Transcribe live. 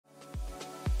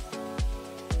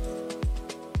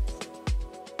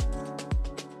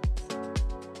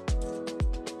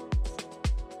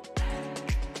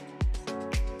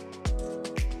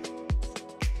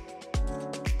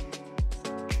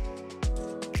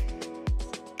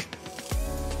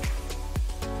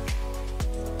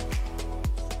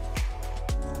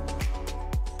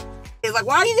is. Like,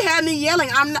 why do you have me yelling?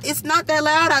 It's not that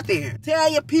loud out there.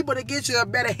 Tell your people to get you a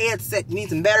better headset. You need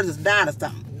some batteries that's dying or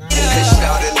something.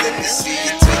 Let me see you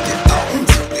take it out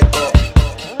to the up.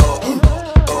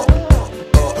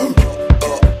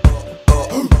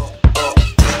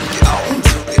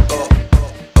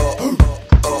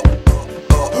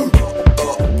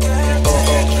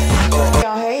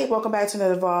 Welcome back to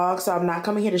another vlog. So I'm not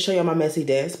coming here to show y'all my messy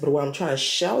desk, but what I'm trying to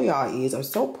show y'all is I'm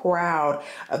so proud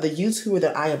of the YouTuber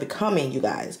that I am becoming, you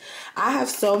guys. I have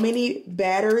so many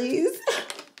batteries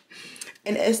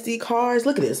and SD cards.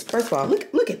 Look at this. First of all,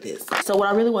 look at this. So what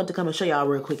I really want to come and show y'all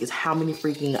real quick is how many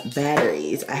freaking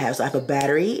batteries I have. So I have a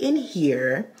battery in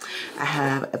here. I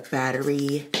have a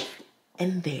battery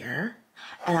in there.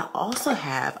 And I also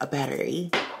have a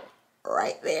battery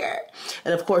right there.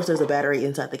 And of course there's a battery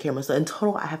inside the camera. So in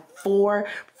total I have 4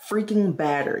 freaking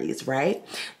batteries, right?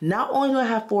 Not only do I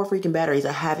have 4 freaking batteries,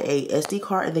 I have a SD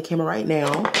card in the camera right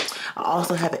now. I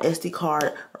also have an SD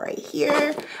card right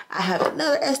here. I have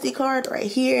another SD card right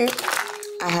here.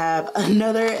 I have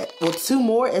another, well, 2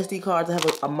 more SD cards. I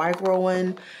have a micro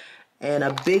one and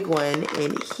a big one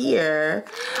in here.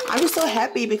 I'm just so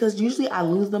happy because usually I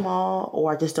lose them all,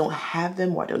 or I just don't have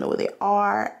them, or I don't know where they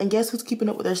are. And guess who's keeping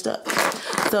up with their stuff?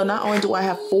 So not only do I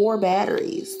have 4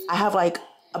 batteries, I have like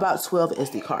about 12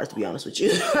 SD cards, to be honest with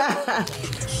you.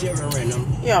 Shivering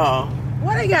them. Y'all,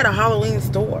 why they got a Halloween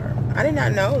store? I did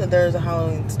not know that there's a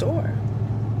Halloween store.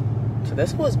 So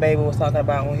that's what baby was talking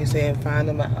about when he said find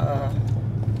them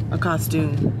a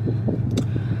costume.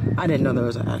 I didn't know there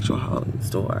was an actual Halloween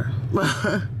store.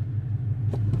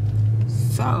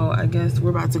 So I guess we're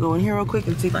about to go in here real quick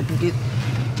and see if I can get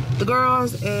the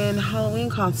girls in Halloween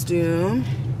costume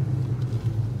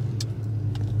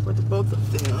for the both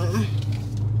of them.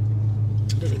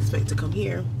 Didn't expect to come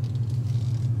here.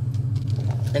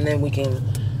 And then we can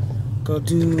go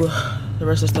do the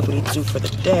rest of the stuff we need to do for the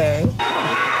day.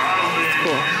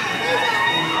 Cool.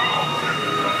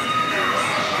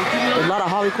 There's a lot of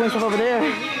Harley Quinn stuff over there.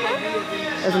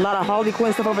 There's a lot of Harley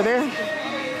Quinn stuff over there.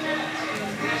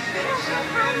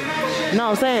 No,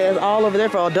 I'm saying it's all over there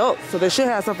for adults, so they should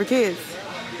have some for kids.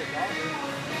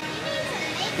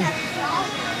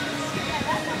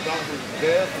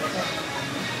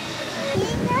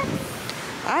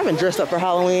 I haven't dressed up for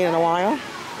Halloween in a while.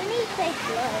 We need to take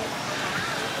blood.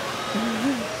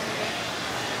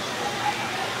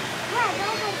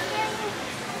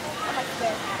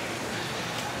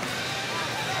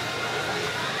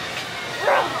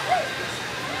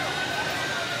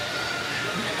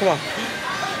 Come on.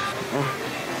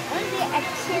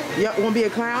 Yep, want to be a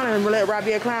clown and let Rob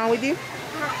be a clown with you?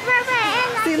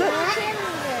 See, look. Look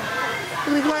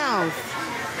at the clowns.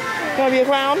 You want to be a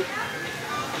clown?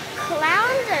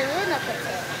 Clowns are lunatic.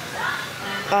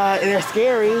 They're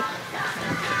scary.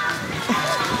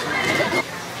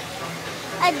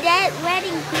 A dead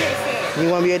wedding person. You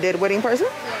want to be a dead wedding person?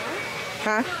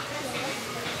 Yeah.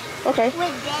 Huh? Okay.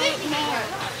 With dead hair.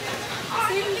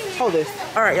 Hold this.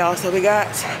 All right, y'all. So we got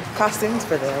costumes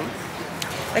for them.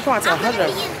 They come out to $100. I'm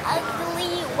gonna be an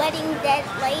ugly wedding dead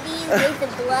lady with the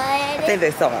blood. I think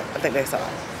they saw it. I think they saw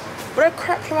it. But that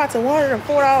crap came out to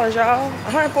 $104, y'all.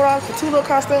 $104 for 2 little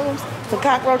costumes, some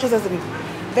cockroaches and some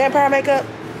vampire makeup.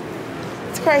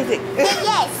 It's crazy.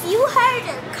 Yes, you heard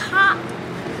of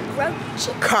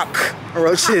cockroaches.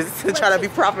 Cockroaches. To try to be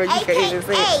proper, you can't even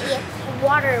say it.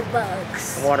 Water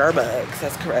bugs. Water bugs.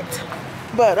 That's correct.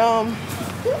 But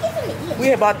we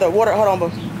had bought the water. Hold on,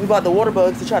 but we bought the water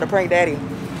bugs to try to prank Daddy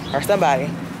or somebody.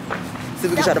 See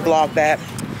if we can try to vlog that.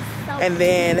 And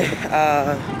then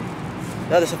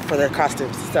the other stuff for their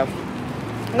costumes. So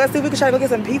let's see if we can try to go get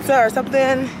some pizza or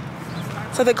something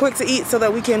quick to eat so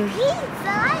that we can. Pizza?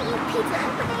 I eat pizza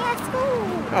every day at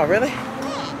school. Oh really?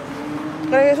 Yeah.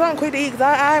 But it's something quick to eat because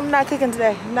I'm not cooking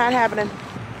today. Not happening.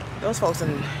 Those folks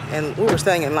and we were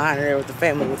staying in line there with the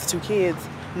family with 2 kids.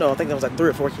 No, I think there was like 3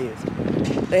 or 4 kids.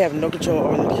 They have no control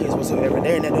over the kids whatsoever.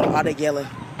 They're in there doing all that yelling.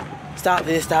 Stop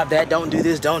this, stop that, don't do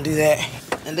this, don't do that.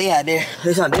 And they out there,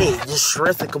 they just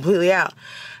stressing completely out.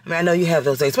 I mean, I know you have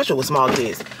those days, especially with small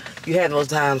kids. You have those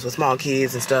times with small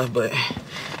kids and stuff, but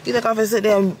you think I can sit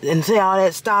there and say all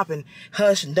that, stop and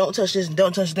hush and don't touch this and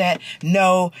don't touch that,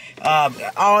 no,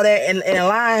 all that in a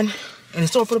line in the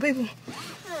store full of people.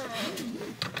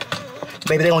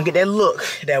 Maybe they want to get that look,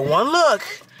 that one look,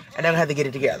 and they're gonna have to get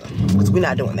it together. Because we're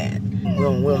not doing that. We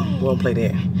don't play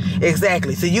that.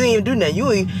 Exactly. So you ain't even do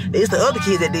nothing. It's the other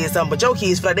kids that did something, but your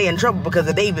kids feel like they in trouble because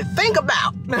if they even think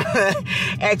about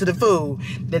acting the fool,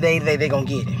 then they gonna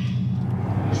get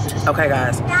it. Okay,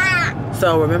 guys.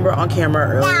 So remember on camera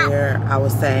earlier, I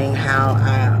was saying how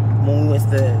when we went to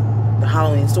the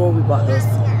Halloween store, we bought those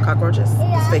Cockroaches?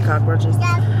 It's fake cockroaches?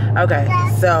 Okay,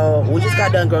 so we just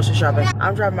got done grocery shopping.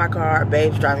 I'm driving my car,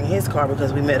 Babe's driving his car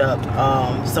because we met up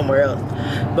somewhere else.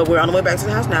 But we're on the way back to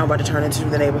the house now. We're about to turn into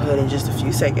the neighborhood in just a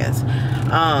few seconds.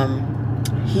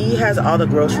 He has all the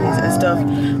groceries and stuff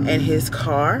in his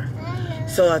car.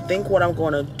 So I think what I'm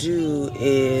gonna do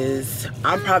is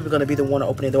I'm probably gonna be the one to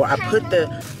open the door. I put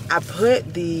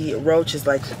the roaches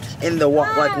like in the wall,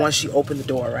 like once she opened the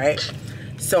door, right?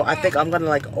 So I think I'm gonna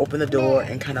like open the door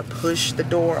and kind of push the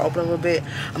door open a little bit.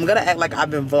 I'm gonna act like I've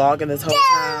been vlogging this whole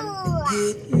time.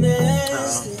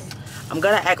 I'm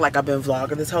gonna act like I've been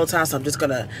vlogging this whole time, so I'm just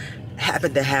gonna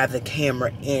happen to have the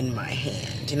camera in my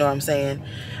hand. You know what I'm saying?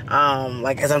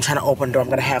 Like as I'm trying to open the door, I'm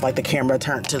gonna have like the camera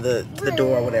turned to the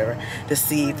door or whatever to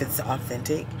see if it's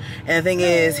authentic. And the thing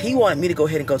is, he wanted me to go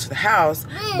ahead and go to the house,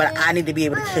 but I need to be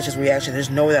able to catch his reaction.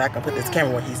 There's no way that I can put this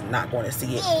camera where he's not going to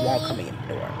see it while coming in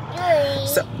the door.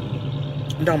 So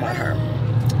don't mind her.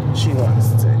 She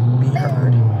wants to be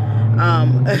heard.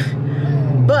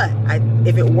 But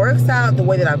if it works out the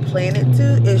way that I plan it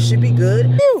to, it should be good.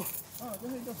 No.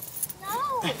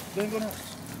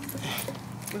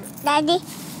 Daddy.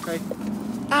 Okay.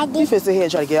 Daddy. You fit sit here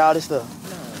and try to get all this stuff.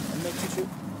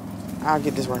 No, I'll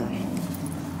get this runner.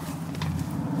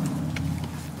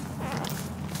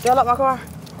 Y'all like my car?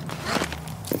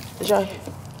 Did y'all?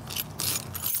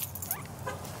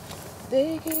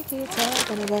 They can keep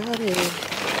talking about it.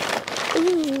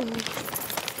 Ooh.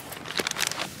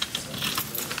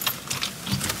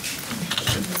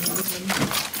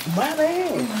 My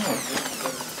man.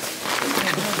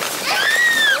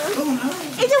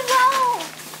 It's a roll.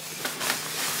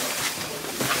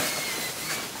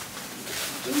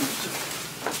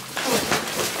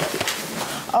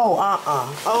 Oh,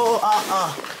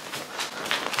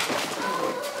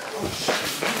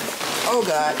 Oh,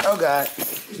 God. Oh, God.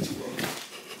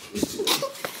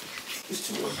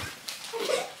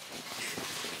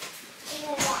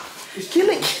 Kill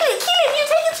it. You're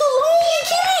taking too long.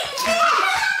 Kill it.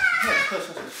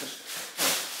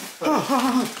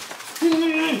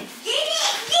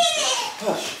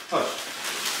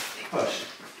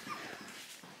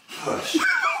 Hush.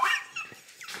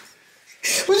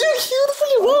 Was you cute for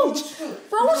your roach?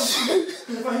 Bro,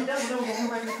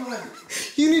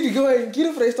 you need to go ahead and get it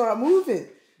before they start moving.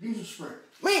 Use a spray.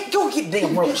 Man, go get the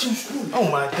damn roach. Oh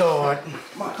my God.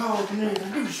 My car open there.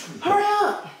 Use a spray. Hurry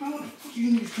up.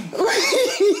 You need to come.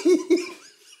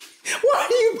 Why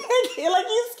are you back here like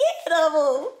you scared of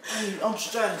him? I'm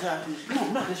strategizing. No,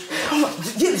 not this spray. Come on,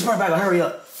 get this part back and hurry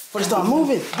up before they start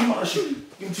moving. Give me my shoe.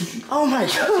 Give me 2 shoes. Oh my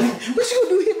God. What you gonna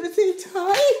do here at the same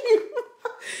time?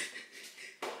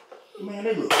 Man,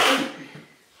 they look creepy.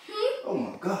 Oh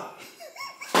my God.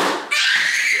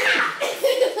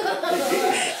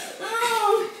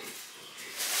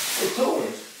 It's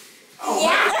toys. Oh,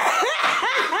 Yeah.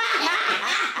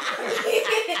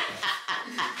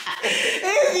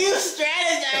 If you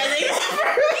strategizing for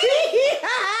me.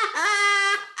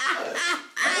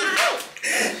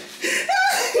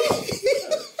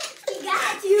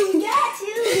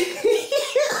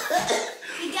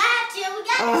 We got you.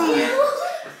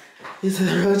 He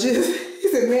said, roaches? He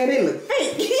said, man, they look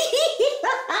fake.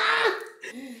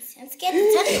 I'm scared to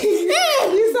touch them.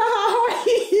 You saw how hard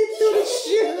he hit through the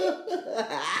shoe.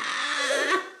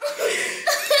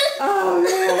 Oh,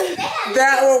 man.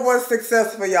 That one was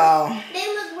successful, y'all. They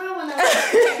look real when I'm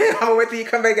I'm wait till you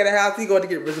come back in the house. He's going to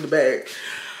get rid of the bag.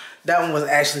 That one was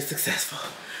actually successful.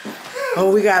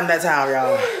 Oh, we got him that time,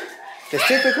 y'all. Because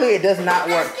typically it does not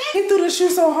work. He threw the shoe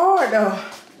so hard, though.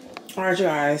 All right, you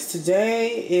guys.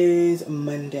 Today is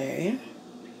Monday.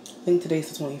 I think today's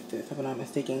the 25th, if I'm not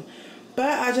mistaken.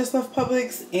 But I just left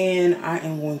Publix, and I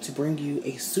am going to bring you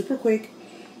a super quick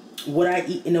what I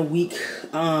eat in a week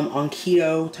on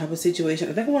keto type of situation.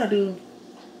 I think I want to do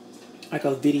like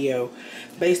a video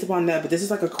based upon that, but this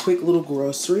is like a quick little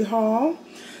grocery haul.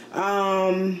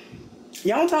 Y'all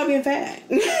don't talk being fat.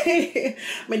 I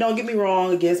mean, don't get me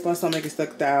wrong. Yes, my stomach is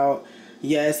stuck out.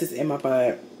 Yes, it's in my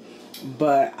butt.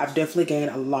 But I've definitely gained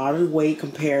a lot of weight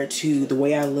compared to the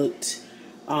way I looked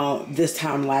this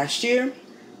time last year.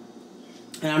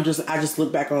 And I just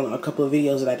looked back on a couple of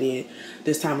videos that I did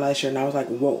this time last year, and I was like,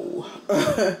 whoa,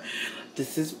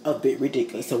 this is a bit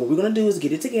ridiculous. So what we're going to do is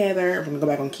get it together. We're going to go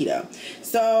back on keto.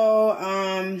 So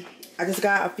I just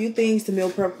got a few things to meal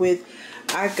prep with.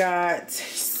 I got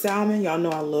salmon. Y'all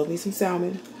know I love me some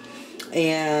salmon.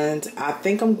 And I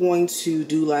think I'm going to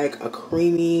do like a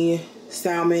creamy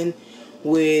salmon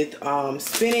with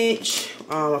spinach,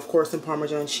 of course some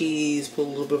Parmesan cheese, put a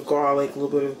little bit of garlic, a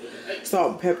little bit of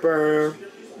salt and pepper,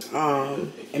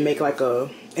 and make like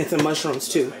and some mushrooms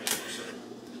too.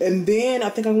 And then I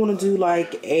think I want to do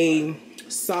like a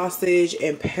sausage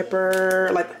and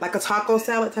pepper, like a taco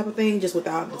salad type of thing, just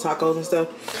without the tacos and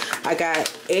stuff. I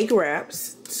got egg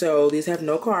wraps, so these have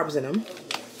no carbs in them.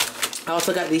 I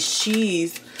also got these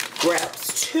cheese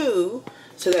wraps too,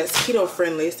 so that's keto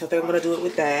friendly, so I think I'm gonna do it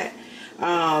with that.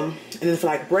 And then for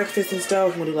like breakfast and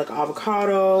stuff, I'm gonna do like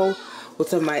avocado with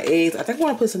some of my eggs. I think I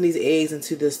want to put some of these eggs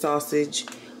into the sausage.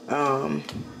 I'm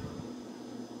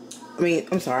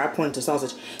sorry, I pointed to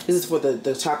sausage. This is for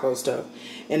the taco stuff.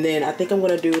 And then I think I'm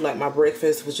gonna do like my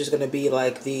breakfast, which is gonna be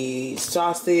like the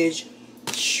sausage,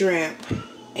 shrimp,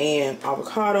 and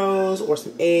avocados or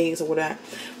some eggs or whatever.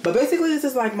 But basically this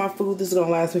is like my food. This is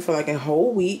gonna last me for like a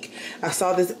whole week. I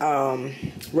saw this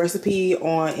recipe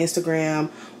on Instagram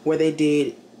where they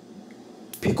did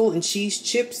pickle and cheese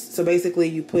chips. So basically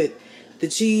you put the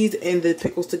cheese and the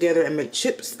pickles together and make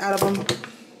chips out of them.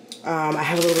 I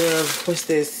have a little bit of, what's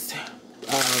this?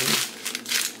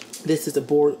 This is a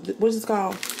board, what is this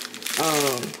called?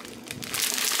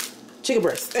 Chicken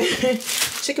breast.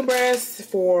 Chicken breast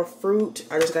for fruit.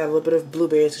 I just got a little bit of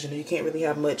blueberries because you know you can't really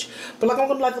have much. But like I'm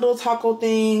gonna do like a little taco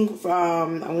thing.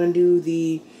 I'm gonna do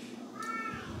the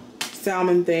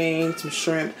salmon thing, some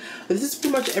shrimp. But this is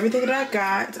pretty much everything that I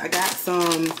got. I got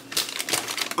some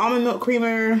almond milk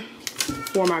creamer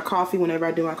for my coffee whenever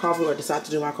I do my coffee or decide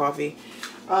to do my coffee.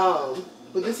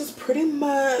 But this is pretty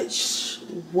much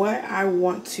what I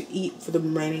want to eat for the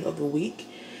remaining of the week.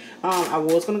 I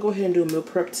was gonna go ahead and do a meal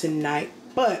prep tonight,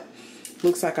 but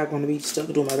looks like I'm gonna be still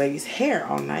doing my baby's hair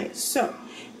all night, so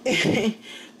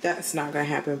that's not gonna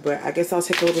happen. But I guess I'll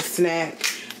take a little snack.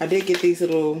 I did get these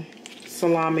little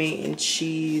salami and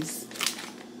cheese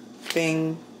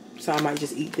thing, so I might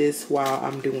just eat this while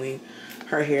I'm doing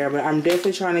her hair. But I'm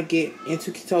definitely trying to get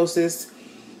into ketosis,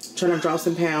 trying to drop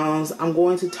some pounds. I'm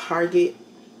going to target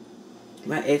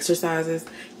my exercises.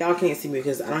 Y'all can't see me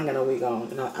because I don't got no wig on,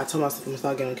 and I told myself I'm gonna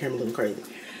start getting on camera looking crazy.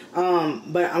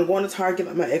 But I'm going to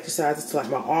target my exercises to like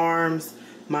my arms,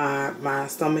 my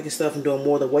stomach and stuff. I'm doing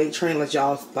more of the weight training like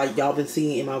y'all been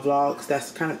seeing in my vlogs.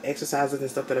 That's the kind of exercises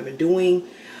and stuff that I've been doing.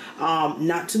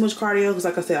 Not too much cardio because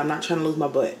like I said, I'm not trying to lose my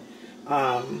butt.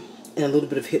 And a little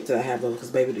bit of hips that I have though, because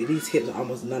baby, these hips are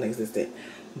almost non-existent.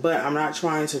 But I'm not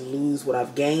trying to lose what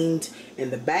I've gained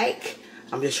in the back.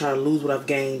 I'm just trying to lose what I've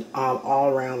gained all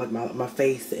around, like my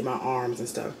face and my arms and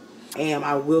stuff. And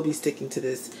I will be sticking to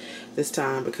this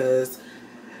time because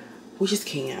we just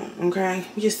can't, okay?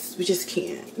 We just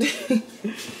can't.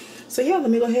 So yeah, let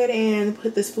me go ahead and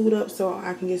put this food up so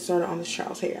I can get started on this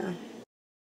child's hair.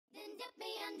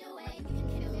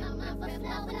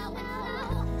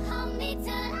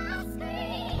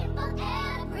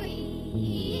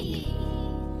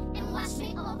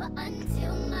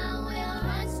 Until my will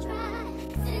runs dry,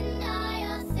 send all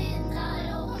your sins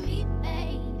all over me,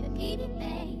 baby,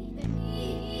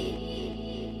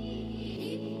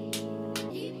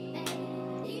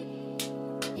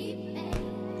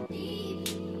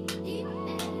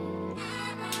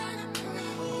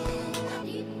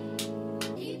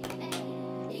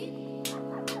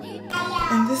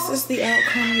 And this is the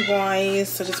outcome, you guys.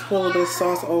 So just pour a little bit of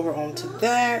sauce over onto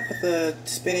that. Put the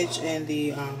spinach and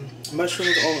the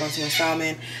mushrooms over onto my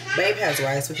salmon. Babe has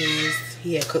rice with his.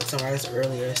 He had cooked some rice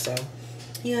earlier, so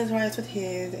he has rice with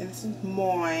his. And this is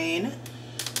mine.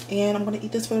 And I'm gonna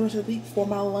eat this for the rest of the week for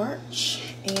my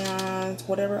lunch and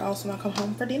whatever else when I come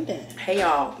home for dinner. Hey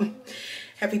y'all,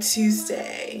 happy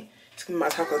Tuesday. It's gonna be my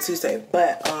Taco Tuesday,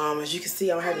 but as you can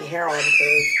see, I don't have any hair on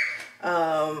because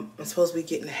I'm supposed to be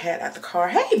getting the hat out the car.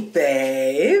 Hey,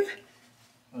 babe.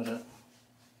 What up?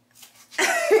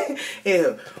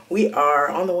 Yeah, we are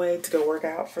on the way to go work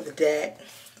out for the day.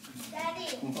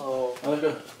 Daddy. Oh,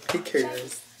 okay. He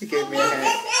cares. He gave me a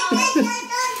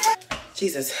hat.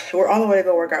 Jesus, we're on the way to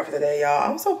go work out for the day,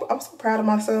 y'all. I'm so proud of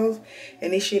myself,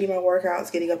 initiating my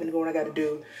workouts, getting up and doing what I got to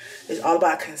do. It's all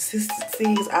about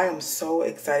consistency. I am so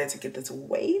excited to get this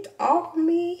weight off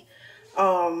me.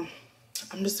 I'm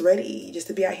just ready just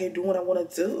to be out here doing what I want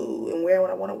to do and wear what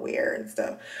I want to wear and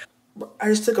stuff. I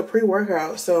just took a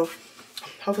pre-workout, so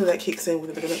hopefully that kicks in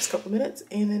within the next couple minutes,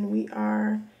 and then we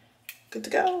are good to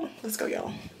go. Let's go,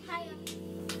 y'all.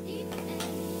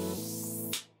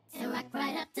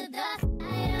 Right up to the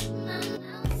side of my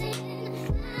mountain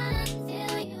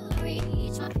until you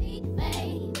reach my peak,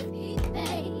 baby,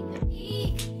 and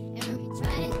reach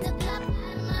right into the bottom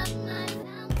of my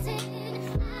fountain.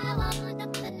 I want to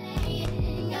play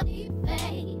in your deep,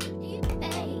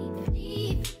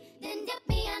 then dip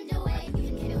me underway. You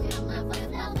can feel my foot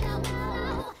flow.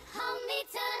 Hold me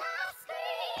till I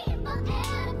scream for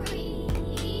air,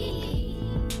 breathe,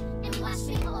 and watch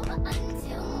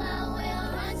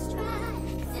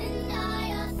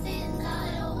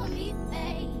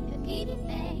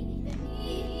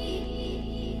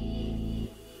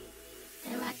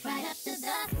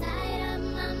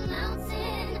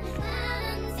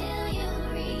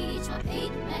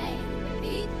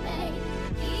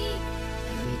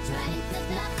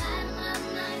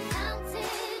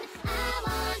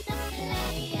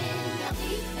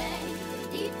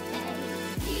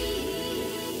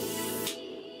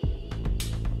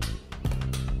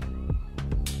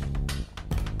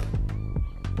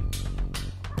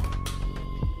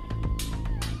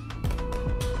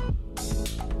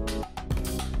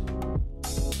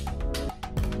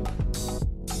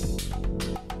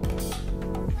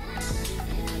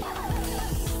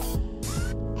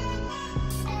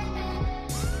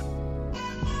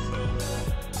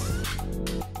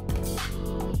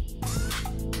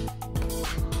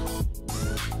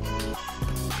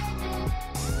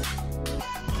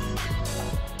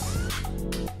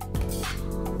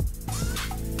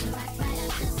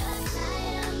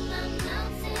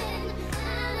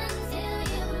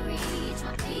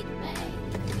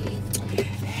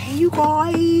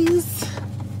guys.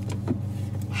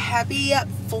 Happy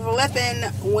flipping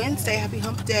Wednesday. Happy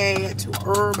hump day to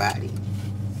everybody.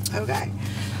 Okay.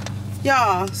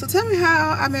 Y'all, so tell me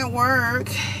how I'm at work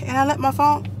and I let my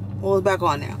phone, well, it's back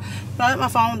on now, but I let my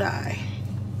phone die.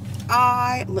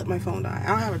 I don't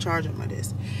have a charger on my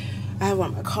desk. I have one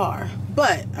in my car.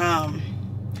 But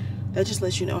that just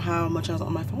lets you know how much I was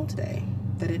on my phone today.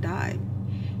 That it died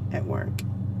at work.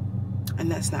 And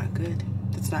that's not good.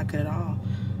 That's not good at all.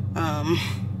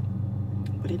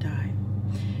 But it died.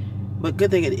 But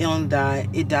good thing it only died.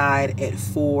 It died at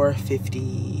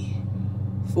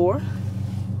 4:54.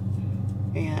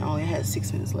 And I only had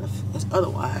 6 minutes left. Because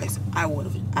otherwise, I would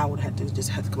have had to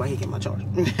come out here and get my charger.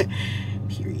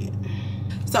 Period.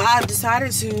 So I've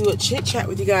decided to chit chat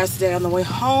with you guys today on the way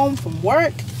home from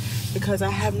work because I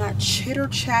have not chitter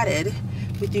chatted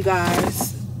with you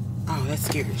guys. Oh, that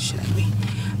scared the shit out of me.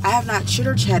 I have not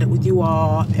chitter chatted with you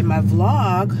all in my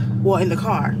vlog, well, in the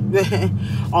car,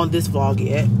 on this vlog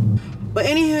yet. But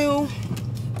anywho,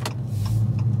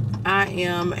 I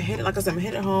am headed, like I said, I'm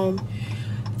headed home.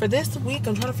 For this week,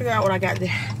 I'm trying to figure out what I got to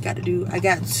do. I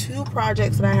got 2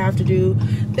 projects that I have to do.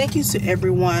 Thank you to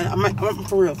everyone. I'm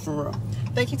for real.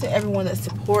 Thank you to everyone that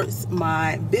supports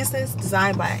my business,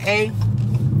 Designed by A.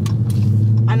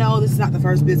 I know this is not the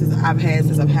first business I've had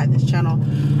since I've had this channel.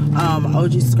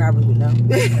 OG subscribers would know.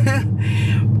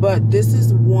 But this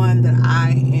is one that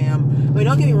I mean,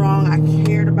 don't get me wrong, I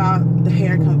cared about the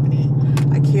hair company.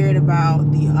 I cared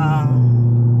about the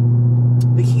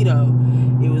keto.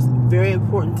 It was very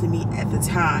important to me at the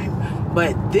time,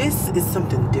 but this is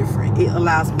something different. It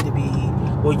allows me to be,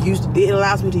 it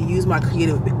allows me to use my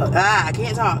creative, I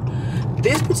can't talk.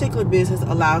 This particular business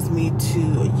allows me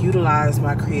to utilize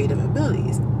my creative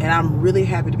abilities, and I'm really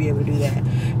happy to be able to do that.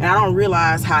 And I don't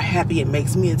realize how happy it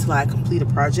makes me until I complete a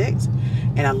project,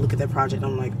 and I look at that project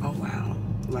and I'm like, oh wow,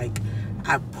 like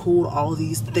I pulled all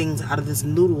these things out of this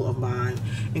noodle of mine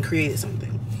and created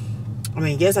something. I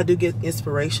mean, yes, I do get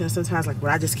inspiration sometimes, like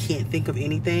when I just can't think of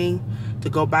anything to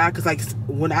go by. Because, like,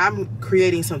 when I'm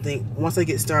creating something, once I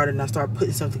get started and I start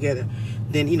putting something together,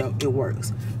 then, you know, it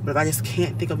works. But if I just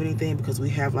can't think of anything because we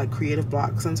have, like, creative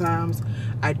blocks sometimes,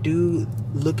 I do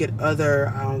look at other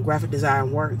graphic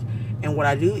design work. And what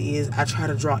I do is I try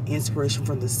to draw inspiration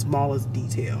from the smallest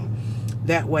detail.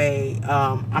 That way,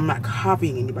 I'm not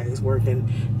copying anybody's work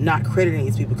and not crediting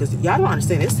these people. Because y'all don't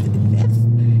understand,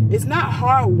 it's not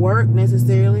hard work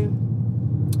necessarily,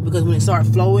 because when it starts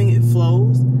flowing, it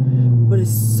flows, but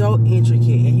it's so intricate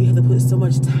and you have to put so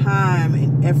much time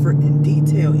and effort and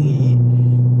detail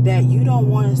in it that you don't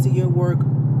want to see your work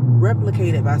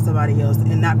replicated by somebody else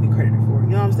and not be credited for it. You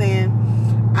know what I'm saying?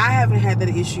 I haven't had that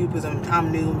issue because I'm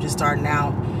new. I'm just starting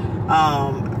out,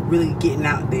 really getting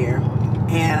out there,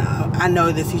 and I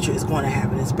know the future is going to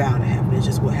happen. It's bound to happen. It's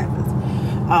just what happens.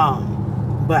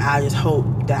 But I just hope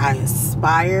that I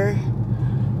inspire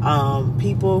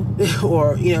people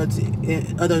or, you know,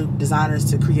 other designers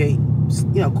to create,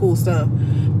 you know, cool stuff.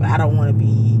 But I don't want to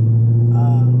be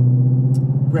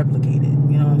replicated.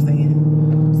 You know what I'm saying?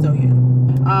 So, yeah.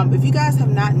 If you guys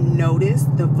have not noticed,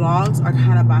 the vlogs are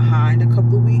kind of behind a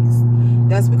couple of weeks.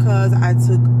 That's because I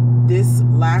took this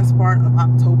last part of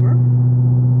October.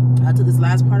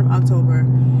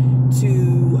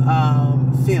 To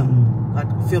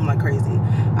film like crazy.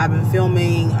 I've been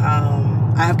filming.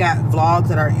 I've got vlogs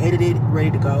that are edited,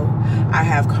 ready to go. I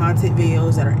have content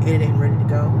videos that are edited and ready to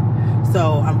go.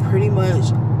 So I'm pretty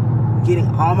much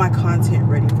getting all my content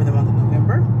ready for the month of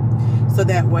November, so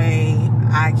that way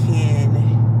I can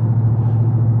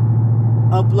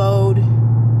upload,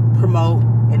 promote,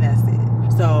 and that's it.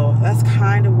 So that's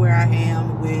kind of where I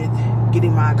am with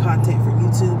getting my content for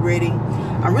YouTube ready.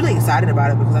 I'm really excited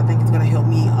about it because I think it's going to help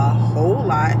me a whole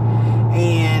lot,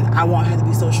 and I won't have to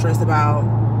be so stressed about,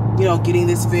 you know, getting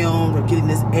this filmed or getting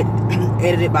this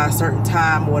edited by a certain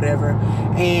time or whatever,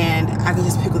 and I can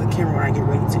just pick up the camera when I get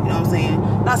ready to, you know what I'm saying?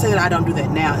 Not saying that I don't do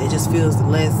that now, it just feels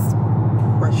less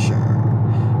pressure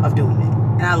of doing it,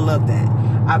 and I love that.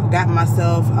 I've got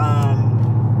myself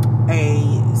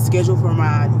a schedule for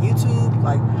my YouTube.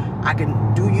 Like, I can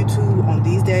do YouTube on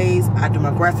these days, I do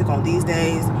my graphic on these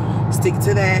days, stick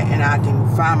to that, and I can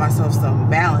find myself some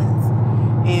balance,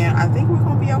 and I think we're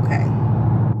gonna be okay.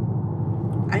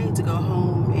 I need to go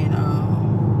home and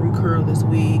recurl this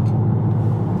wig.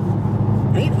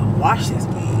 I need to wash this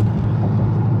wig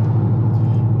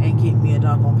and get me a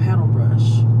doggone paddle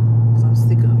brush because I'm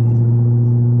sick of it.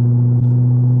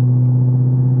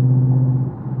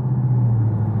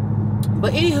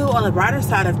 But anywho, on the brighter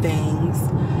side of things,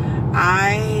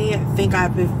 I think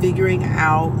I've been figuring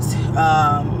out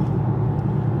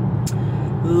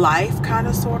life, kind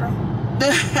of, sort of.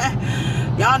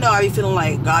 Y'all know I be feeling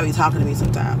like God be talking to me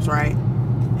sometimes, right?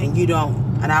 And you don't,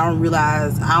 and I don't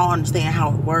realize, I don't understand how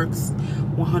it works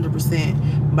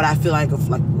 100%, but I feel like if,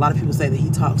 like, a lot of people say that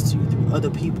he talks to you through other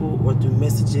people or through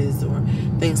messages or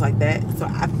things like that. So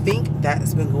I think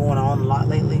that's been going on a lot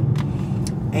lately,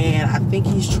 and I think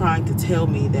he's trying to tell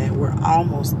me that we're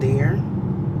almost there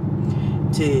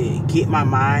to get my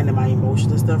mind and my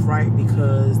emotions and stuff right,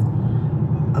 because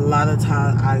a lot of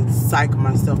times I psych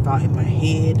myself out in my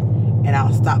head and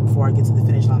I'll stop before I get to the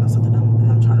finish line of something that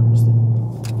I'm trying to pursue.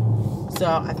 So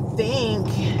I think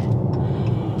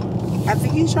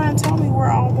he's trying to tell me we're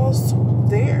almost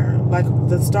there. Like,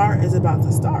 the start is about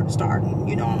to starting.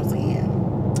 You know what I'm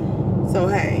saying? So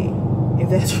hey,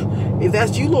 if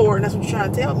that's you, Lord, and that's what you're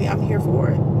trying to tell me, I'm here for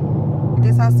it. I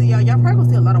guess I'll see y'all. Y'all probably gonna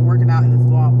see a lot of working out in this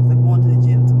vlog, because I'm going to the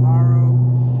gym tomorrow,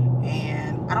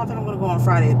 and I don't think I'm gonna go on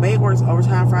Friday. If Babe works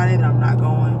overtime Friday, then I'm not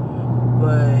going.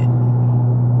 But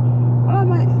well, I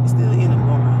might still end up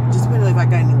going. Just depending if I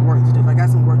got any work to do. If I got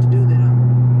some work to do,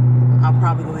 then I'll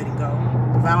probably go ahead and go.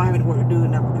 If I don't have any work to do,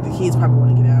 then the kids probably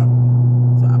want to get out,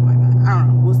 so I might not. I don't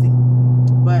know. We'll see.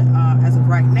 But as of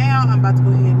right now, I'm about to go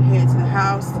ahead and head to the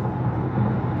house,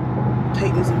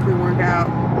 take me some pre-workout,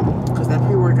 because that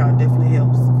pre-workout definitely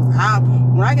helps. Because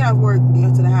when I get out of work and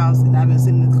get to the house, and I've been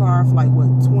sitting in the car for like, what,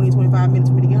 20-25 minutes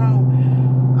for me to get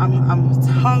home, I'm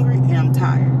hungry and I'm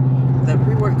tired. That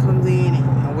pre-work comes in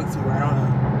and wakes me right on up.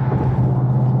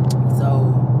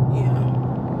 So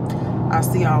yeah, I'll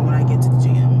see y'all when I get to the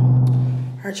gym.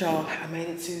 Alright, y'all, I made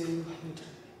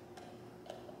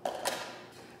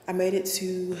it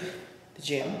to the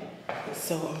gym.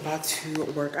 So I'm about to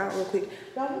work out real quick.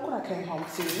 Y'all, look what I came home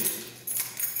to.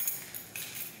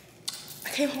 I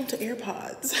came home to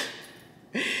AirPods.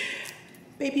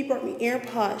 Baby brought me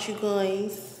AirPods, you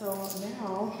guys. So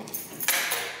now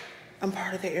I'm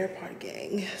part of the AirPod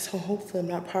gang. So hopefully I'm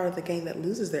not part of the gang that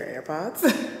loses their AirPods.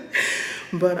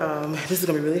 But this is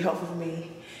gonna be really helpful for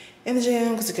me in the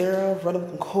gym, because the girl running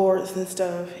with cords and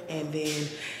stuff. And then,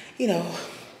 you know,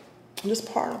 I'm just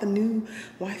part of the new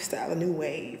lifestyle, the new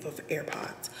wave of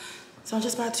AirPods. So I'm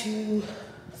just about to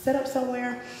set up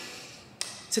somewhere.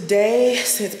 Today,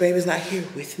 since Baby's not here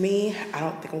with me, I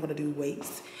don't think I'm gonna do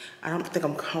weights. I don't think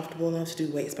I'm comfortable enough to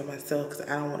do weights by myself, because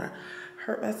I don't wanna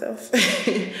hurt myself.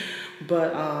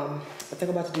 But I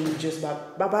think I'm about to do just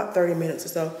about 30 minutes or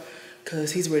so,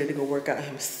 because he's ready to go work out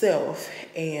himself.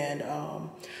 And I'm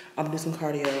gonna do some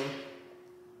cardio.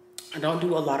 I don't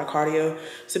do a lot of cardio.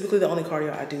 Typically, the only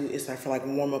cardio I do is like for like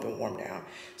warm up and warm down.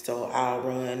 So I'll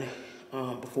run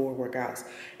before workouts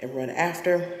and run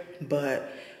after.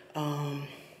 But I'm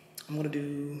gonna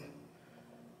do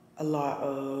a lot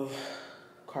of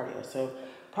cardio. So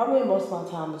probably most of my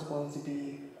time is going to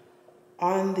be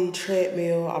on the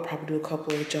treadmill. I'll probably do a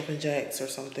couple of jumping jacks or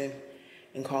something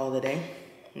and call it a day.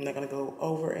 I'm not gonna go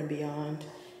over and beyond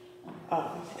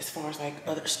as far as like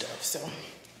other stuff. So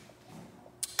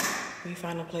let me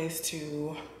find a place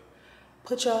to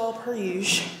put y'all per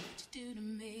usual.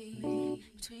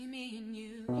 Between me and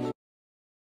you,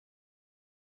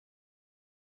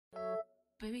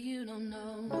 baby, you don't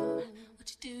know what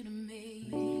you do to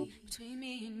me. Between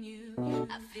me and you,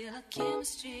 I feel like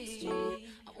chemistry.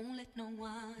 I won't let no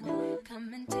one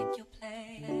come and take your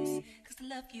place, 'cause the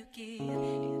love you give,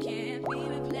 it can't be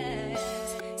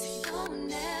replaced. So no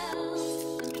one else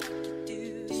can do like you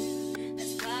do.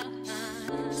 That's why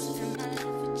I spend my life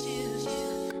with you.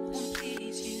 I wanna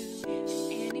please you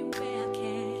any way I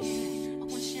can. I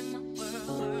wanna share my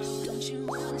world. Don't you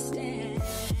understand?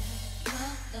 Your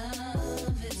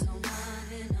love is no one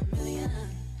in a million.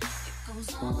 It goes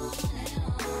on and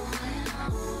on and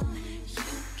on.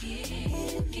 You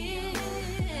give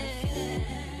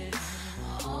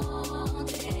all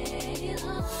day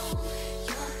long.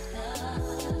 Your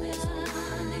love is no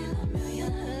one in a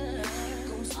million. It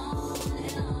goes on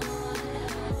and on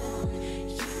and on.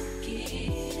 You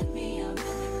give me a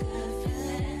really good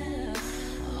feeling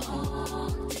all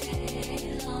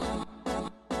day long.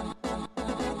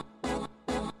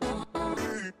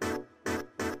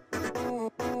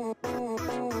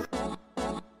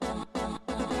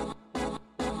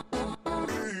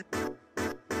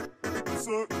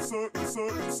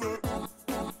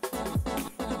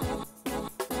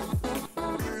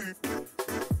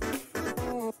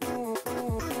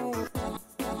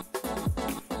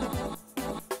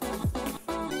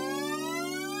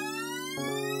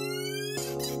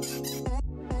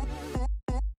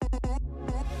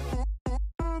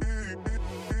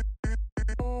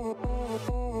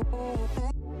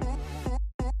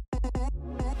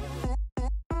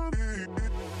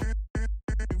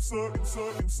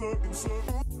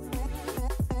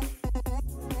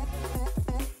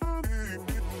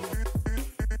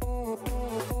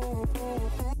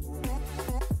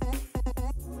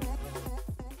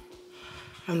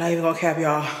 I'm not even gonna cap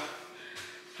y'all.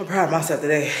 I'm proud of myself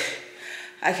today.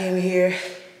 I came in here,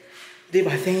 did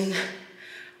my thing,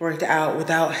 worked out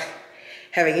without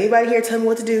having anybody here tell me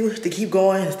what to do, to keep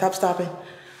going and stop stopping.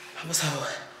 I was so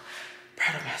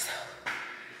proud of myself.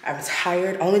 I'm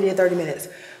tired, only did 30 minutes,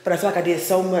 but I feel like I did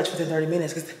so much within 30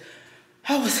 minutes because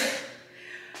I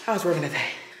was working that thing.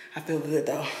 I feel good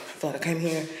though. I feel like I came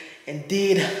here and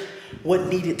did what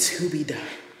needed to be done.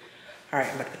 All right,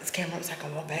 I'm gonna put this camera up so I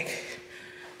can walk back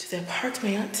to the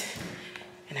apartment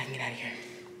and I can get out of here.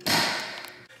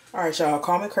 All right, y'all,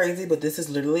 call me crazy, but this is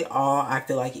literally all I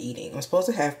feel like eating. I'm supposed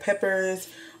to have peppers,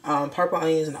 purple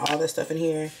onions and all that stuff in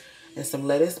here and some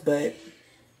lettuce, but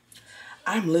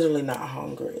I'm literally not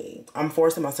hungry. I'm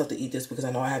forcing myself to eat this because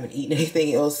I know I haven't eaten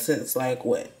anything else since like,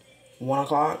 what, 1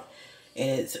 o'clock?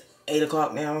 And it's 8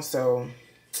 o'clock now, so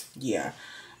yeah.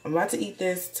 I'm about to eat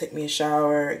this, take me a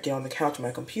shower, get on the couch with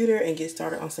my computer, and get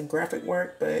started on some graphic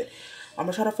work, but I'm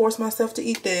gonna try to force myself to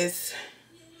eat this.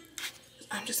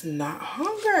 I'm just not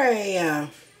hungry.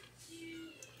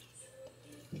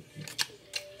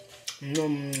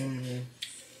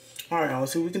 All right,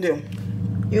 let's see what we can do.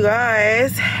 You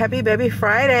guys, happy baby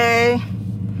Friday.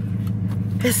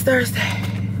 It's Thursday.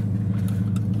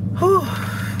 Whew.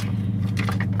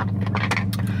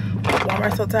 Why am I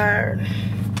so tired?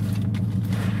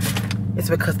 It's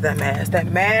because of that mask. That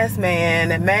mask, man.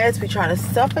 That mask be trying to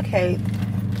suffocate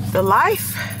the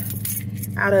life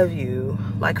out of you.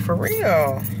 Like, for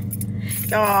real.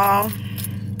 Y'all,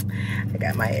 I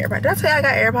got my AirPods. Did I tell you I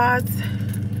got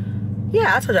AirPods?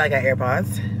 Yeah, I told you I got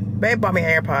AirPods. Babe bought me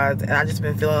AirPods, and I just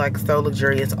been feeling like so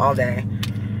luxurious all day.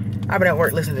 I've been at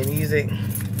work listening to music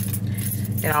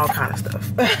and all kind of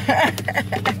stuff.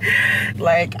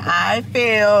 Like, I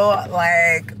feel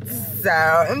like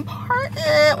so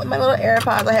important with my little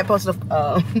AirPods. I had posted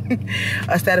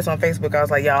a status on Facebook. I was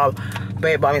like, y'all,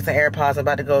 babe bought me some AirPods. I'm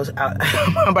about to go out.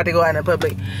 I'm about to go out in the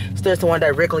public, stare someone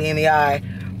directly in the eye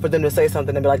for them to say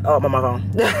something and be like, oh, I'm on my phone.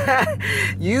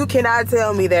 You cannot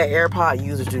tell me that AirPod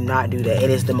users do not do that. It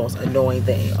is the most annoying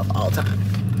thing of all time.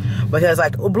 Because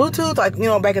like Bluetooth, like, you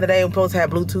know, back in the day when folks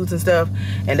had Bluetooth and stuff,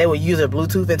 and they would use their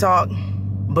Bluetooth and talk,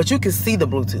 but you can see the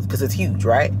Bluetooth because it's huge,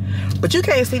 right? But you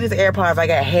can't see this AirPod if I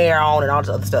got hair on and all this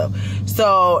other stuff.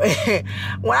 So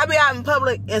when I be out in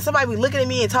public and somebody be looking at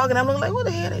me and talking, I'm looking like, what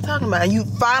the hell are they talking about? And you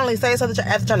finally say something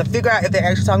after trying to figure out if they're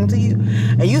actually talking to you,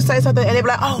 and you say something and they be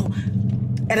like, oh,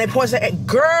 and they point at,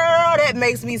 girl, that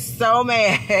makes me so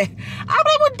mad. I'm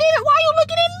like, well, damn it, why are you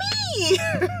looking at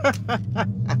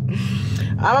me?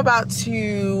 I'm about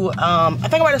to, I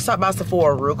think I'm about to stop by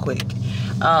Sephora real quick.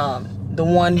 The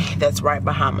one that's right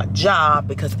behind my job,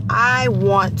 because I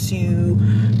want to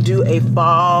do a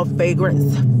fall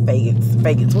fragrance.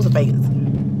 What's a fragrance?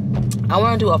 I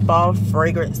want to do a fall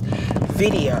fragrance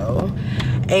video,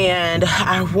 and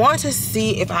I want to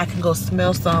see if I can go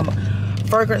smell some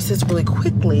fragrances really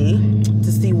quickly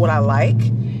to see what I like,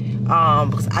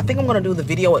 because I think I'm gonna do the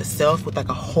video itself with like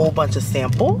a whole bunch of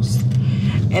samples,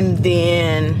 and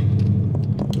then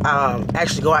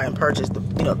actually go out and purchase the,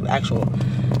 you know, the actual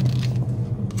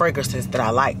fragrances that I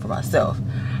like for myself,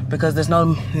 because there's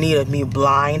no need of me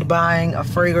blind buying a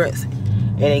fragrance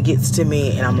and it gets to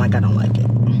me and I'm like, I don't like it.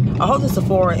 I hope the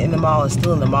Sephora in the mall is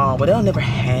still in the mall, but they'll never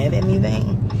have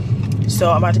anything.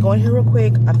 So I'm about to go in here real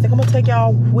quick. I think I'm gonna take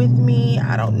y'all with me.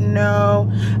 I don't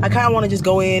know. I kind of want to just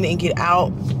go in and get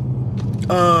out.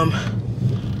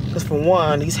 Because for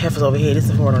one, these heifers over here, this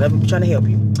is for I'm trying to help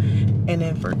you. And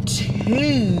then for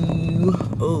two,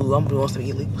 oh, I'm doing some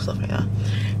illegal stuff here.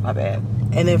 My bad.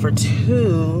 And then for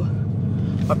two,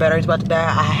 my battery's about to die.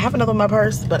 I have another in my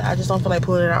purse, but I just don't feel like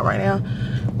pulling it out right now.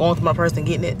 Going through my purse and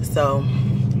getting it. So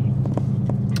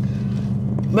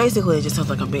basically, it just sounds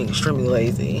like I'm being extremely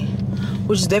lazy,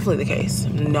 which is definitely the case.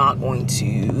 I'm not going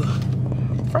to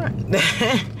front.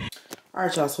 All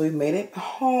right, y'all, so we've made it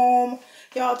home.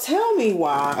 Y'all tell me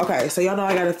why. Okay, so y'all know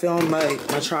I gotta film like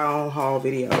my try on haul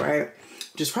video, right?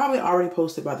 Which is probably already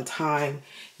posted by the time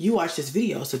you watch this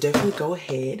video. So definitely go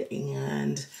ahead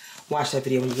and watch that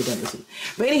video when you get done with it.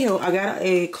 But anyhow, I got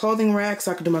a clothing rack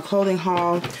so I can do my clothing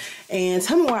haul. And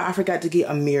tell me why I forgot to get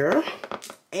a mirror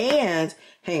and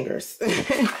hangers.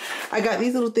 I got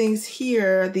these little things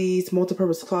here, these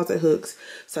multi-purpose closet hooks,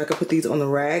 so I could put these on the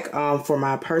rack for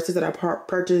my purses that I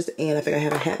purchased, and I think I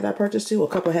had a hat that I purchased too, a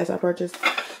couple of hats I purchased.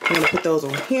 I'm gonna put those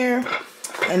on here.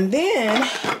 And then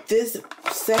this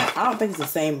set, I don't think it's the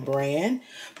same brand,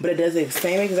 but it does the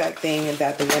same exact thing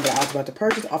that the one that I was about to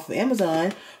purchase off of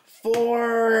Amazon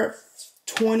for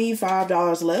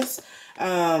 $25 less.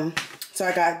 So So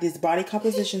I got this body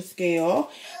composition scale.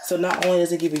 So not only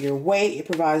does it give you your weight, it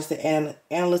provides the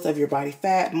analysis of your body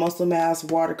fat, muscle mass,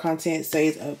 water content,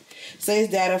 says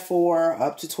data for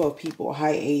up to 12 people,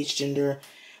 height, age, gender,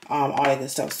 all that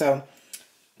good stuff. So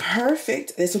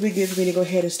perfect. This will be good for me to go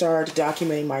ahead and start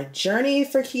documenting my journey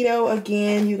for keto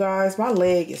again, you guys. My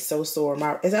leg is so sore.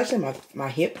 It's actually my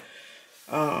hip.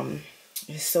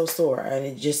 It's so sore, and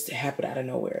it just happened out of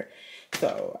nowhere.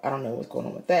 So I don't know what's going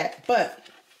on with that, but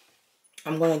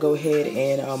I'm gonna go ahead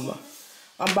and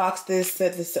unbox this,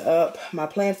 set this up. My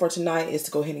plan for tonight is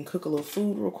to go ahead and cook a little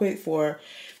food real quick for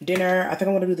dinner. I think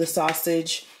I'm gonna do the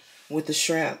sausage with the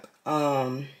shrimp,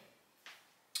 and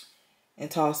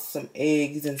toss some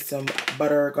eggs and some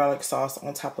butter, garlic sauce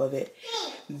on top of it.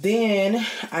 Then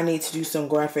I need to do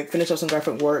finish up some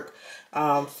graphic work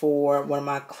for one of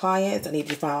my clients. I need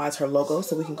to finalize her logo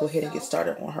so we can go ahead and get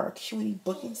started on her cutie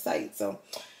booking site. So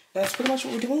that's pretty much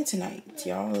what we're doing tonight,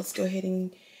 y'all. Let's go ahead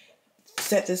and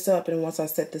set this up. And once I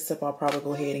set this up, I'll probably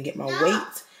go ahead and get my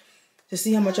weight to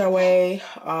see how much I weigh,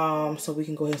 so we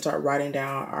can go ahead and start writing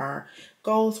down our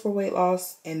goals for weight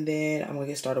loss, and then I'm gonna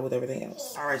get started with everything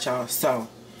else. All right, y'all, so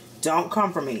don't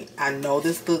come for me. I know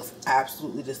this looks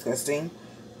absolutely disgusting,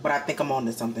 but I think I'm on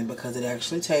to something because it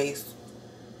actually tastes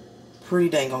pretty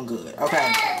dang on good.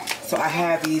 Okay, so I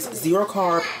have these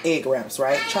 0-carb egg wraps,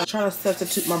 right? Trying to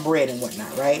substitute my bread and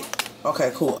whatnot, right?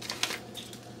 Okay, cool.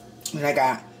 And I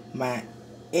got my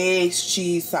eggs,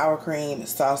 cheese, sour cream,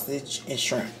 sausage, and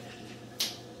shrimp.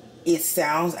 It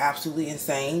sounds absolutely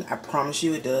insane. I promise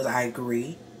you it does. I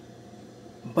agree.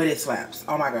 But it slaps.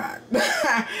 Oh my God.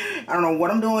 I don't know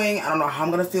what I'm doing. I don't know how I'm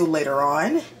going to feel later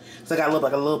on. So I got a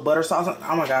little butter sauce.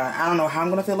 Oh my God. I don't know how I'm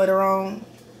going to feel later on.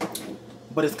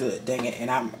 But it's good. Dang it.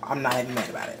 And I'm not even mad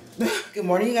about it. Good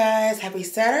morning, you guys. Happy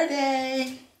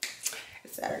Saturday.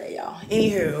 It's Saturday, y'all.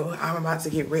 Anywho, I'm about to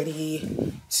get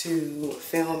ready to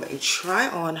film a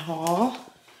try-on haul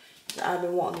that I've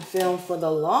been wanting to film for the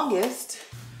longest.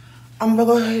 I'm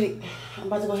about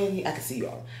to go ahead and I can see you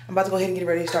all. I'm about to go ahead and get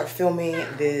ready to start filming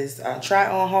this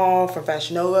try-on haul from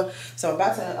Fashion Nova. So I'm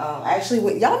about to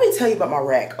y'all, let me tell you about my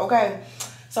rack, okay?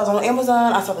 So I was on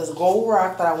Amazon. I saw this gold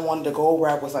rack that I wanted. The gold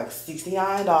rack was like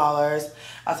 $69.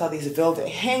 I saw these velvet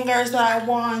hangers that I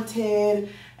wanted.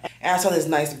 And I saw this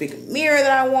nice big mirror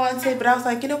that I wanted. But I was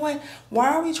like, you know what? Why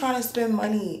are we trying to spend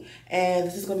money? And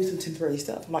this is going to be some temporary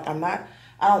stuff. I'm like,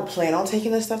 I don't plan on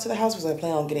taking this stuff to the house because I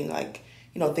plan on getting like,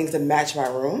 you know, things that match my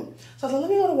room. So I thought, let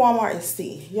me go to Walmart and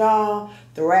see. Y'all,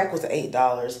 the rack was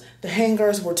 $8. The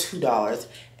hangers were $2.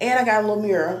 And I got a little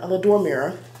mirror, a little door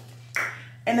mirror.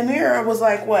 And the mirror was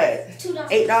like, what? $2.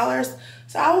 $8.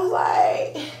 So I was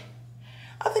like,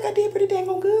 I think I did pretty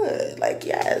dang good. Like,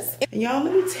 yes. And y'all,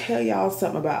 let me tell y'all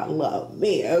something about love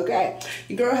me, okay?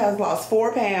 Your girl has lost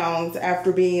 4 pounds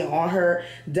after being on her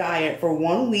diet for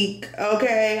 1 week,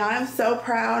 okay? I'm so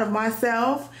proud of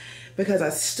myself, because I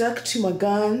stuck to my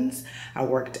guns. I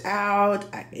worked out,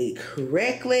 I ate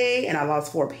correctly, and I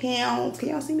lost 4 pounds. Can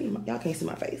y'all see me? Y'all can't see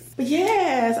my face. But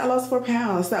yes, I lost 4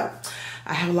 pounds. So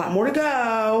I have a lot more to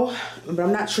go, but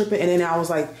I'm not tripping. And then I was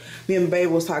like, me and Babe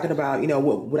was talking about, you know,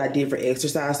 what I did for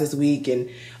exercise this week, and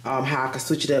how I could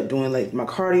switch it up doing like my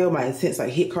cardio, my intense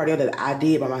like HIIT cardio that I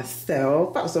did by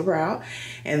myself. I was so proud.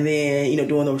 And then, you know,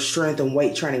 doing those strength and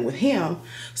weight training with him.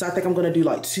 So I think I'm gonna do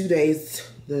like 2 days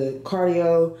the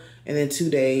cardio, and then 2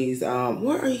 days,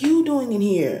 what are you doing in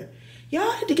here?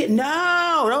 Y'all had to get,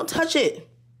 no, don't touch it.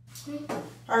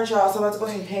 All right, y'all, so I'm about to go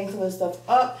ahead and hang some of this stuff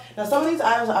up. Now, some of these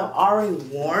items I've already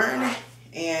worn,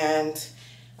 and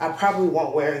I probably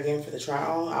won't wear again for the try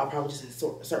on. I'll probably just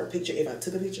insert a picture if I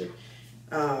took a picture.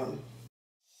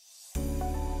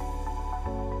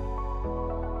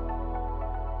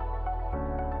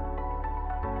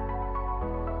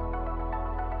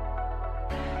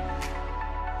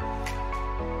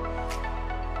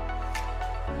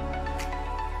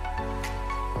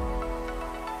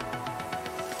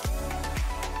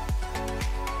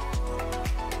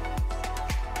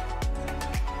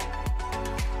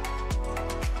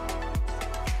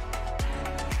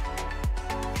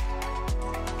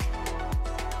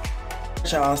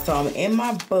 Y'all, so I'm in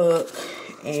my book,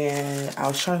 and I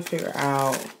was trying to figure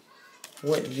out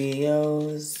what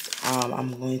videos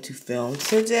I'm going to film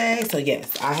today. So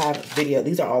yes, I have video.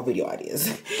 These are all video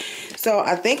ideas. So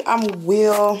I think I'm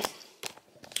going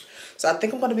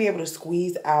to be able to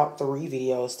squeeze out 3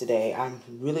 videos today. I'm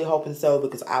really hoping so,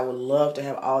 because I would love to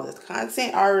have all this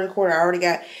content already recorded. I already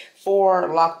got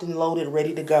 4 locked and loaded,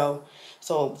 ready to go.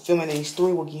 So filming these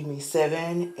 3 will give me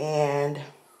 7, and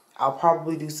I'll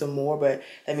probably do some more, but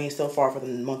that means so far for the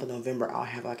month of November, I'll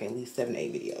have like at least 7 to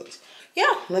 8 videos.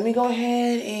 Yeah, let me go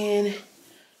ahead and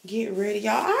get ready,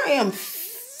 y'all. I am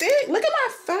thick. Look at my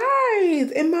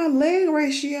thighs and my leg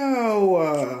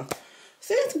ratio.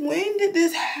 Since when did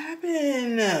this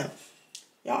happen?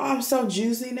 Y'all, I'm so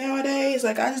juicy nowadays.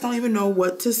 Like, I just don't even know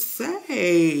what to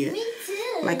say. Me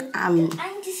too. Like, I need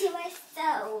to see myself.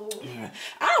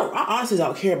 I honestly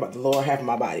don't care about the lower half of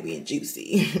my body being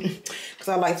juicy. Because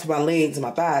I like for my legs and my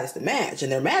thighs to match.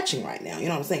 And they're matching right now. You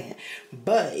know what I'm saying?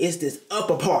 But it's this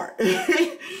upper part.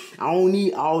 I don't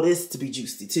need all this to be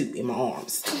juicy too in my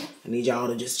arms. I need y'all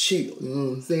to just chill. You know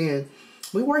what I'm saying?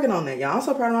 We working on that, y'all. I'm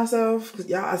so proud of myself. Because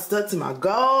y'all, I stuck to my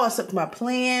goal. I stuck to my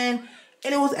plan.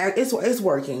 And it's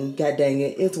working. God dang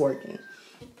it. It's working.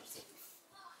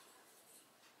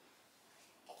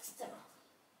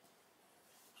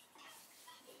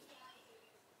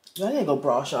 I need to go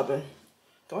bra shopping.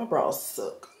 My bras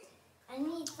suck.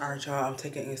 Alright, y'all. I'm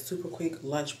taking a super quick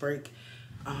lunch break.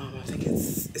 I think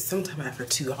it's sometime after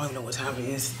 2. I don't even know what time it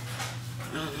is.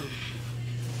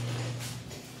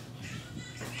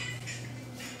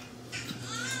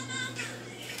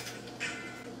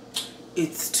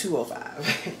 It's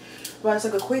 2:05. But I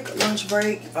took a quick lunch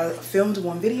break. I filmed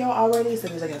 1 video already, so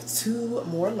there's like 2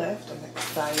 more left. I'm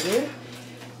excited.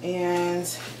 And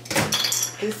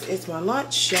this is my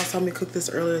lunch. Y'all saw me cook this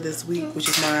earlier this week, which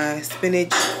is my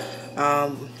spinach,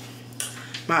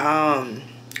 my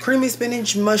creamy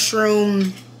spinach,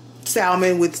 mushroom,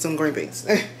 salmon with some green beans.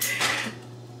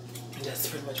 That's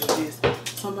pretty much what it is.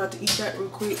 So I'm about to eat that real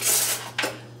quick.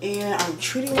 And I'm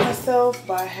treating myself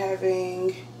by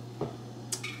having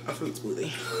a fruit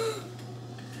smoothie.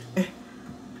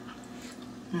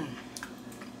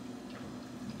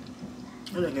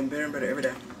 I'm getting better and better every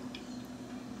day.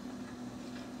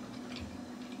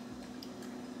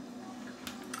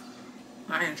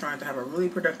 I am trying to have a really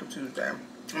productive Tuesday.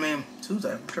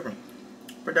 Tuesday, I'm tripping.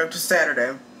 Productive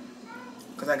Saturday.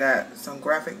 Because I got some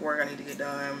graphic work I need to get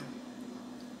done.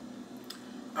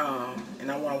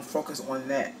 And I want to focus on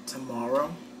that tomorrow.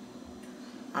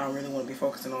 I don't really want to be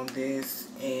focusing on this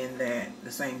and that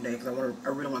the same day. Because I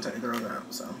really want to take the girls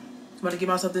out. So I'm about to give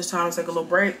myself this time to take a little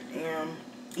break and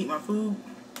eat my food.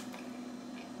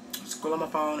 Scroll on my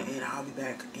phone and I'll be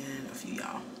back in a few,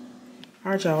 y'all.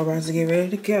 Alright, y'all, we're about to get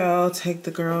ready to go. Take the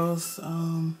girls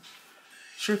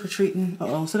trick-or-treating.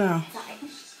 Uh-oh, sit down.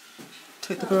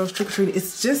 Take the girls trick-or-treating.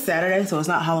 It's just Saturday, so it's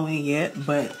not Halloween yet.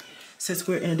 But since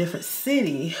we're in a different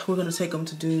city, we're going to take them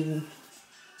to do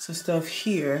some stuff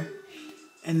here.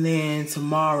 And then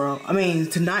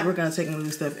tonight we're going to take them to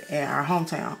do stuff at our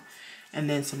hometown. And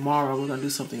then tomorrow we're going to do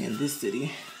something in this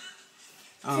city.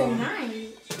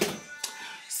 Tonight?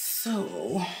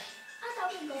 So... I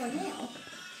thought we were going now.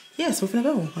 Yes, we're gonna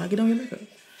go when I get on your makeup.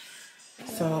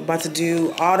 So I'm about to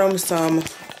do Autumn some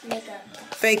Makeup.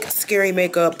 fake scary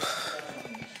makeup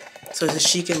so that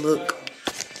she can look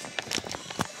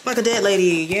like a dead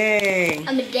lady. Yay!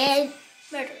 I'm a dead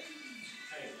murderer.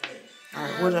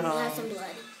 Alright, We have some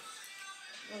blood.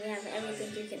 We have everything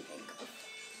you can think of.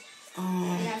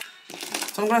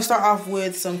 So I'm gonna start off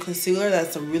with some concealer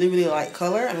that's a really, really light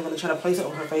color, and I'm gonna try to place it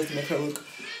on her face to make her look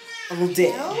a little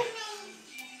dead. Pale?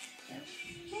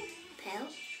 Pale?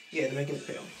 Yeah, to make it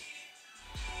pale.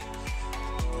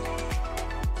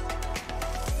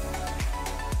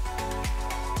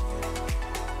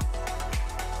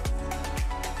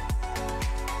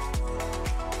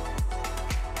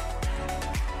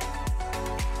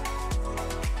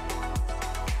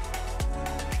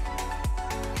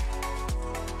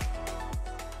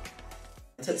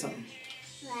 Took something.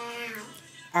 Wow.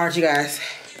 Alright, you guys.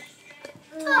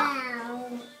 Wow.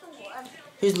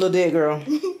 Here's a little dead girl.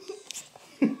 You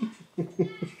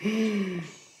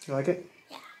like it?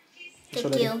 Yeah. Show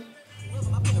Thank you.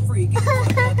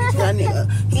 I need a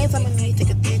hands on my knee,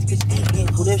 take a dance,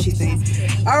 whatever she's saying.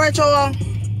 Alright, y'all.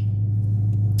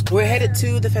 We're headed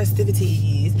to the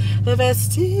festivities. The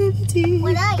festivities.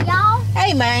 What up, y'all?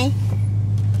 Hey, man.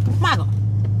 Michael.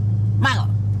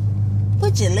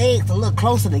 Put your legs a little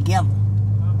closer together.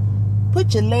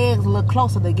 Put your legs a little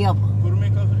closer together. Put them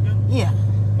in closer together? Yeah.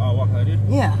 Oh, walk like this?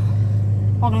 Yeah.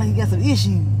 Walking like you got some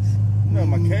issues. No,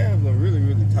 my calves are really,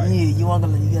 really tight. Yeah, you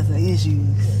walking like you got some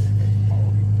issues.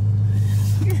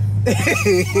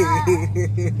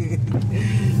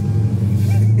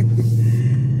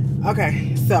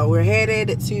 Okay, so we're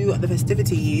headed to the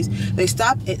festivities. They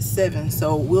stop at 7,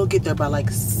 so we'll get there by like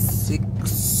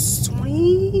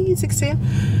 6:20, 6:10.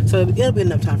 So it'll be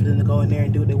enough time for them to go in there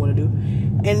and do what they want to do.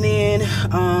 And then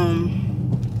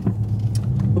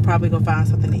we'll probably go find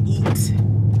something to eat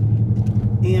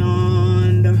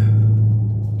and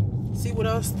see what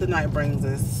else the night brings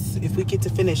us. If we get to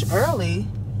finish early,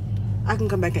 I can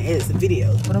come back and edit some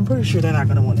videos, but I'm pretty sure they're not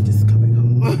gonna want to just come back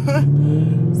home. So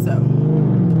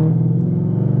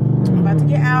I'm about to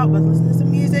get out, but listen to some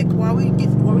music while we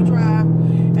drive,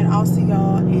 and I'll see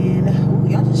y'all in. Ooh,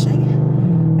 y'all just shaking.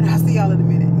 And I'll see y'all in a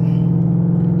minute.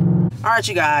 All right,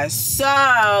 you guys.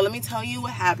 So let me tell you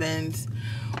what happened.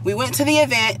 We went to the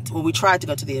event. Well, we tried to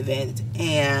go to the event,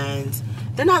 and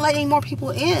they're not letting more people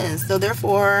in. So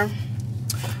therefore,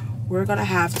 we're gonna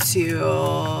have to.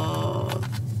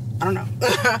 I don't know.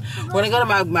 We're gonna go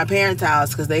to my parents'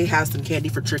 house because they have some candy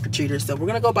for trick or treaters. So we're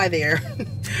gonna go by there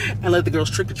and let the girls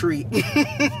trick or treat.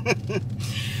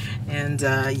 And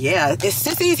yeah, it's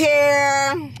Sissy's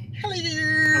here. Hello.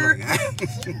 Oh my God.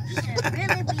 Should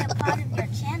really be a part of your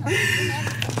channel.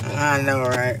 I know,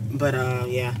 right? But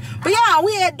yeah. But yeah,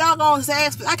 we had doggone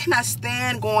Zaxby's. I cannot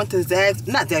stand going to Zaxby's.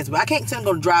 Not Zaxby's, but I can't stand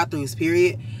going to drive-thrus,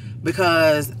 period.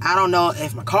 Because I don't know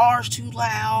if my car's too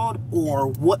loud or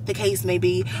what the case may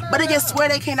be. But I just swear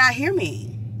they cannot hear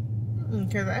me.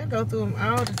 Because I go through them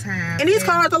all the time. And these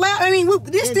cars are loud. I mean,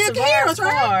 they still can hear us,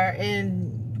 right?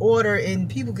 And order, and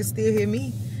people can still hear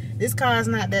me. This car's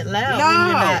not that loud when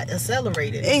you're not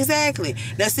accelerated. Exactly.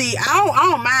 Now, see, I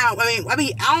don't mind. I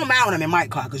don't mind when I'm in my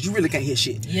car because you really can't hear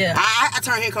shit. Yeah. I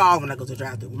turn his car off when I go to the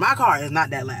drive-thru. My car is not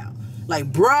that loud.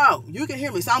 Like, bro, you can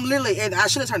hear me. So I'm literally, and I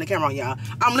should have turned the camera on, y'all.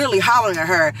 I'm literally hollering at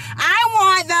her. I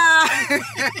want the.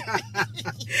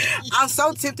 I'm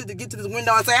so tempted to get to this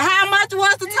window and say, how much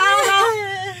was the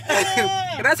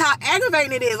total? That's how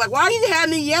aggravating it is. Like, why do you have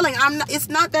me yelling? It's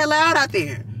not that loud out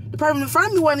there. The person in front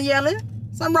of me wasn't yelling.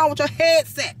 Something wrong with your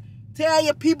headset. Tell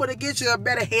your people to get you a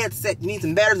better headset. You need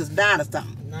some batteries that's dying or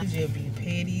something.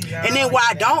 And then what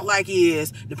I don't like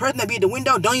is the person that be at the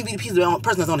window don't even be the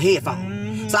person that's on the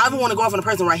headphone. So I don't want to go off on the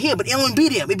person right here, but it won't be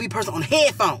them. It be the person on the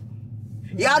headphone.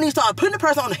 Y'all need to start putting the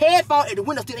person on the headphone at the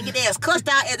window so they get their ass cussed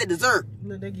out as a dessert.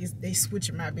 Look, they switch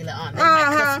them out, be like, oh, they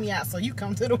might cuss me out, so you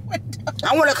come to the window.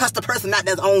 I want to cuss the person out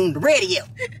that's on the radio.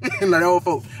 Like the old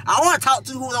folks. I want to talk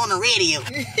to who's on the radio.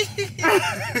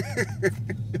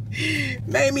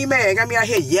 Made me mad. Got me out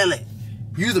here yelling,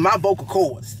 using my vocal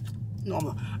cords. You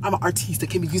know, I'm an artiste that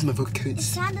can be using my vocal cords. It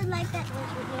sounded like that.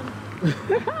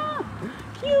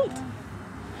 Cute.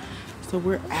 So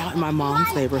we're out in my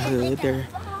mom's neighborhood. They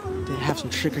have some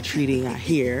trick-or-treating out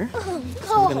here. So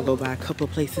we're gonna go by a couple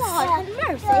of places. I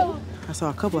saw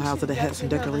a couple of houses that had some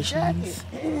decorations.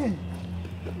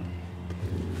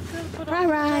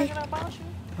 Right.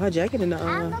 Her jacket in the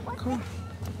car.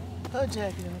 Her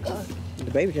jacket in the car.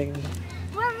 The baby jacket.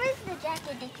 Where is the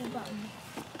jacket that you bought me?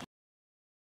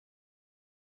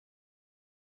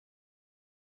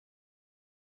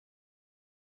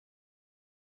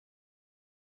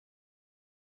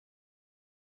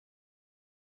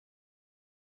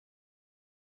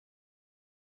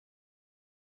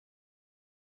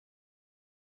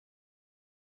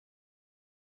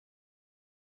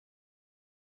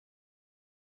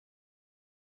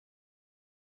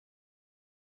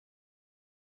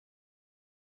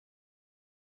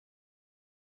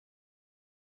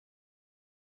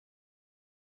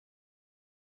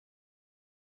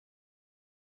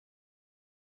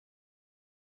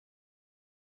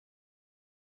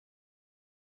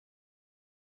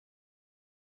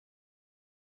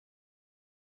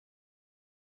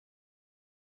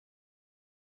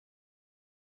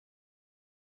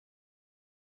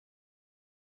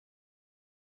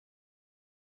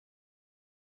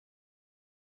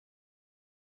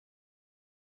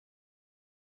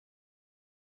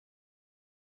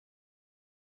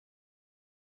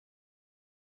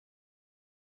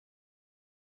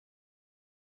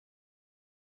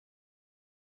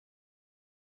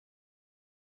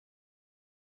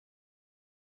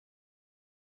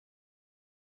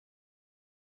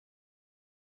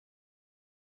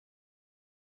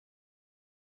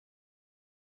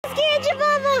 Scared you,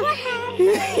 Mama? What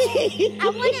happened? I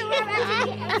went around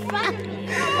in front of me.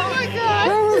 Oh my God.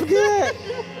 That was good.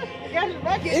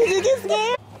 Did you get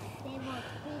scared?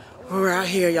 We're out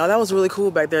here, y'all. That was really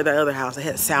cool back there, that other house. It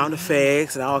had sound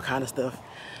effects and all kind of stuff.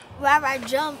 I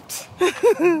jumped.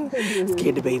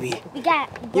 Scared the baby.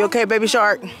 You okay, baby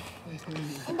shark?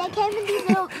 And they came in these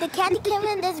little, the candy came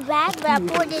in this bag, but I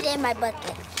poured it in my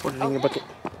bucket. Put it in your bucket.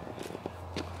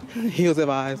 Heels have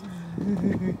eyes.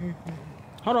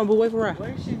 Hold on, boo. Wait for her.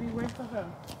 Where should we wait for her?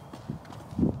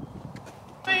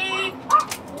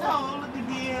 Oh, look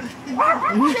again.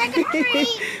 Trick or treat.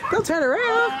 Don't turn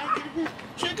around.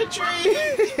 Trick or treat.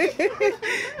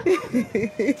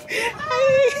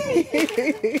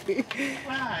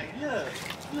 Right, look,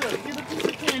 get a piece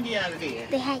of candy out of there.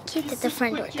 They had kids at the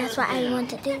front door. That's why I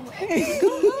wanted to do it.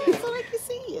 So they can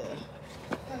see you.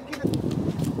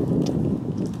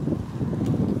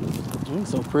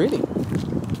 So pretty.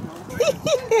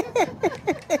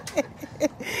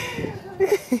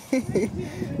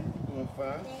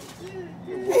 fine.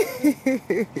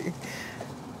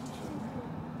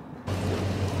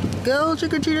 Go,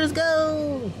 trick-or-treaters,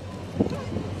 go!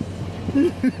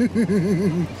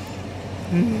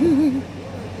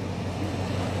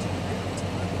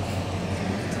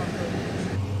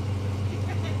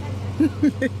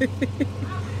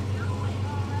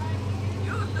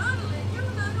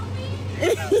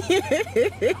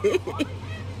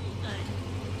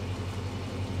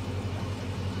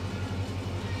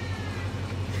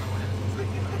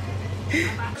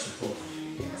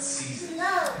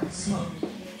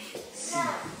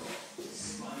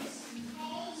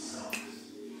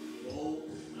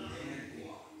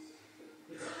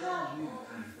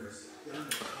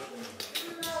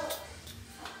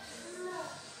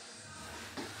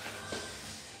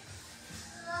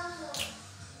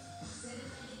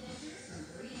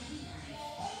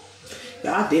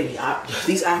 Y'all did me.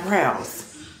 These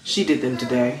eyebrows. She did them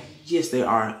today. Yes, they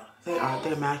are.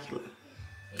 They're immaculate.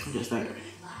 I'm just saying.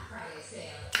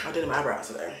 I did my eyebrows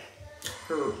today.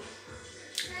 Poo.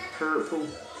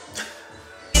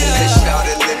 Shout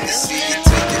it, let me see you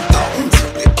take it off,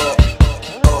 turn it up.